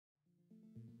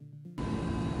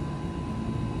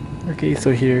Okay,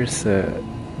 so here's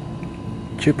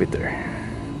Jupiter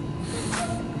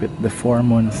with the 4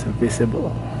 moons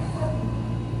visible.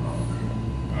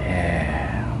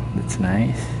 Yeah, that's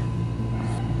nice.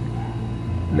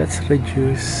 Let's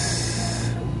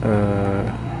reduce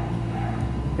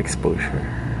exposure.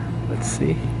 Let's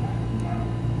see.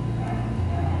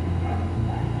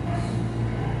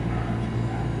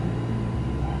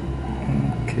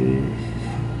 Okay.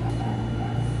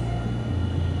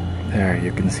 There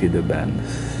you can see the bands.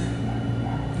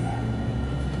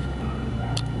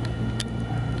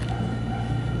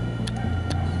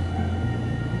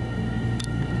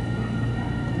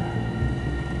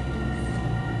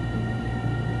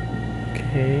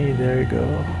 Okay, there you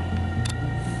go.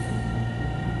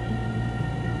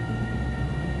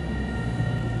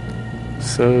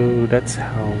 So that's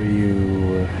how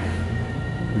you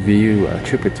view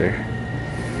Jupiter.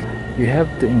 You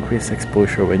have to increase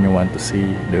exposure when you want to see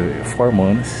the 4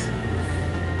 moons,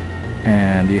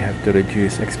 and you have to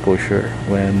reduce exposure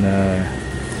when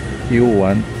you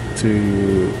want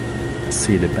to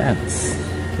see the bands.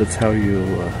 That's how you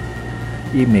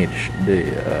image the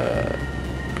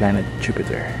planet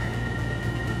Jupiter.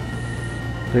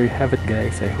 There you have it,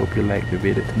 guys. I hope you liked the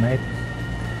video tonight,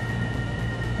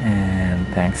 and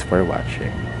thanks for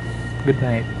watching. Good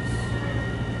night.